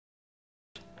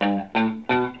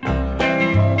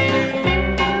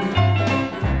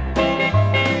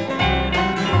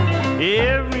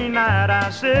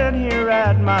sit here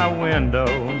at my window,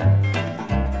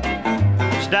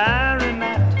 staring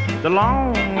at the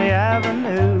lonely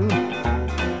avenue,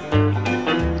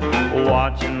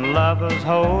 watching lovers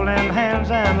holding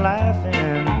hands and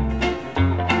laughing,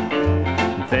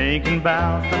 thinking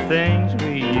about the things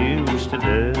we used to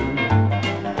do.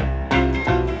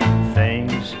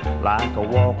 Things like a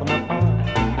walk in the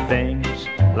park, things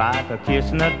like a kiss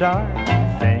in the dark,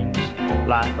 things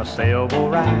like a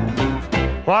sailboat ride.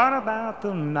 What about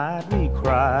the night we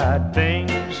cried?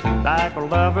 Things like a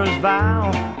lover's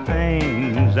vow,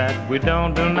 things that we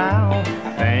don't do now,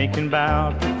 thinking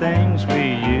about the things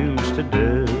we used to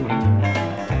do.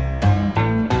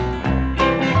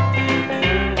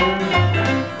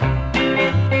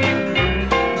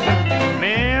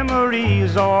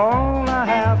 Memories are all I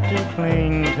have to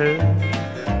cling to.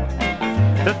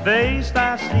 The face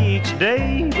I see each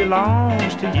day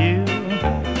belongs to you.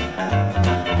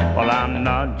 Well, I'm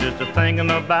not just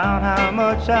thinking about how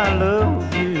much I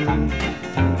love you.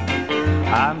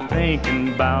 I'm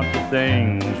thinking about the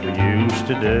things we used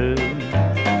to do.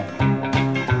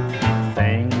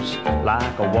 Things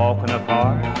like a walk in the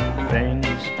park, things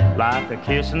like a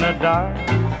kiss in the dark,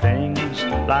 things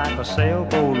like a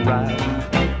sailboat ride.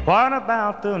 What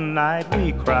about the night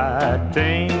we cried?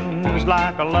 Things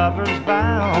like a lover's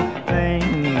vow,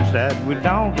 things that we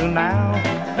don't do now,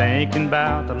 thinking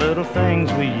about the little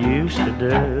things we used to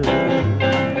do.